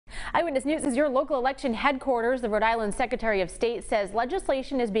Eyewitness News is your local election headquarters. The Rhode Island Secretary of State says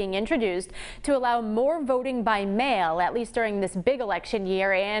legislation is being introduced to allow more voting by mail, at least during this big election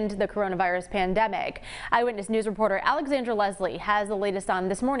year and the coronavirus pandemic. Eyewitness News reporter Alexandra Leslie has the latest on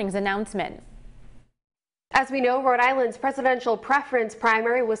this morning's announcement. As we know, Rhode Island's presidential preference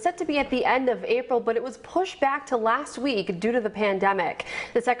primary was set to be at the end of April, but it was pushed back to last week due to the pandemic.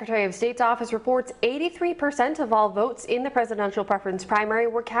 The Secretary of State's office reports 83% of all votes in the presidential preference primary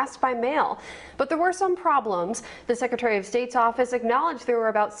were cast by mail. But there were some problems. The Secretary of State's office acknowledged there were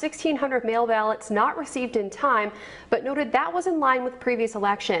about 1,600 mail ballots not received in time, but noted that was in line with previous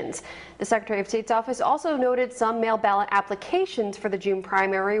elections. The Secretary of State's office also noted some mail ballot applications for the June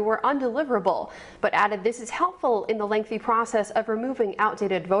primary were undeliverable, but added this is helpful in the lengthy process of removing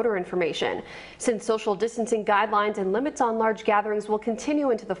outdated voter information. Since social distancing guidelines and limits on large gatherings will continue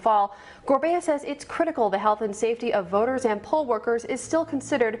into the fall, Gorbea says it's critical the health and safety of voters and poll workers is still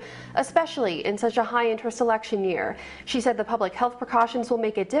considered, especially in such a high-interest election year. She said the public health precautions will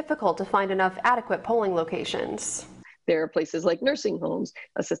make it difficult to find enough adequate polling locations. There are places like nursing homes,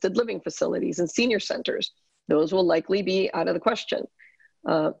 assisted living facilities, and senior centers. Those will likely be out of the question.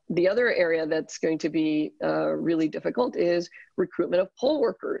 The other area that's going to be really difficult is recruitment of poll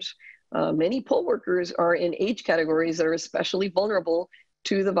workers. Many poll workers are in age categories that are especially vulnerable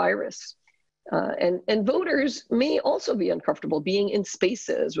to the virus. And voters may also be uncomfortable being in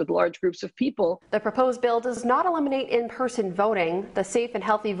spaces with large groups of people. The proposed bill does not eliminate in-person voting. The Safe and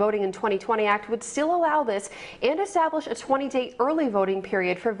Healthy Voting in 2020 Act would still allow this and establish a 20-day early voting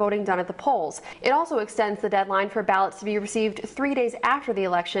period for voting done at the polls. It also extends the deadline for ballots to be received 3 days after the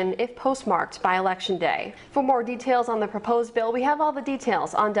election if postmarked by Election Day. For more details on the proposed bill, we have all the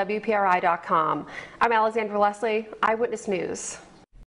details on WPRI.com. I'm Alexandra Leslie, Eyewitness News.